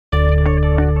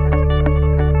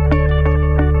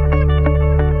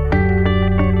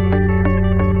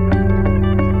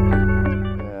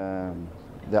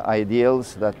the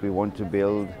ideals that we want to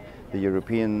build the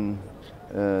European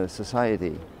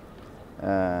society.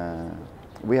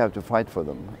 We have to fight for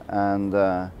them,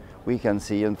 and we can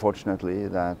see, unfortunately,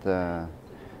 that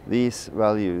these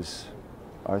values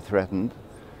are threatened,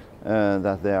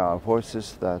 that there are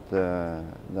forces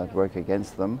that work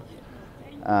against them,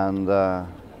 and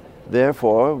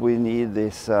therefore we need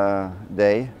this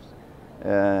day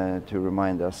to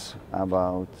remind us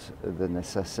about the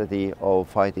necessity of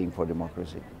fighting for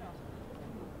democracy.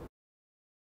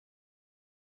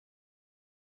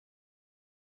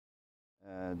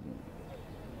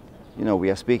 You know, we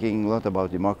are speaking a lot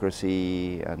about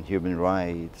democracy and human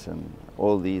rights, and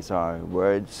all these are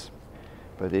words,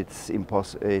 but it's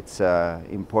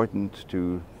important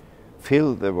to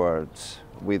fill the words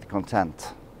with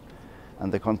content.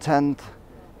 And the content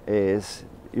is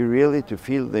really to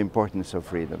feel the importance of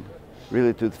freedom,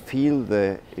 really to feel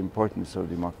the importance of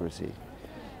democracy,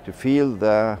 to feel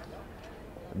the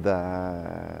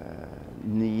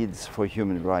needs for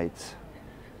human rights.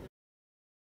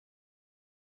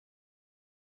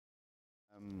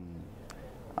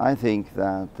 I think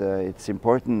that it's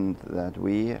important that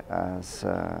we, as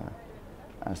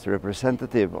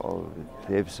representatives of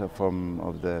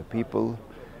the people,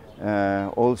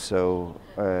 also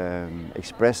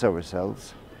express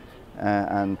ourselves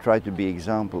and try to be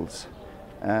examples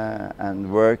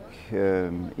and work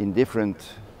in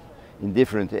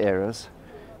different areas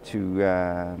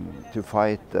to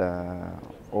fight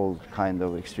all kind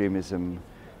of extremism,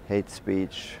 hate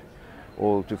speech,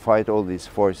 to fight all these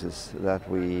forces that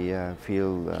we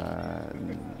feel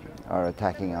are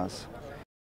attacking us.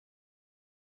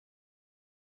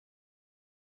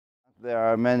 There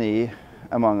are many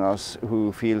among us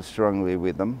who feel strongly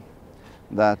with them,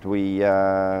 that we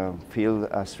feel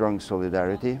a strong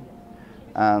solidarity,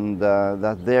 and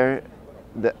that the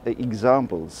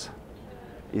examples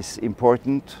is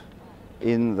important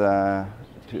in the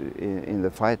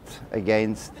fight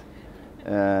against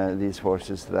these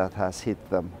forces that has hit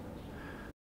them.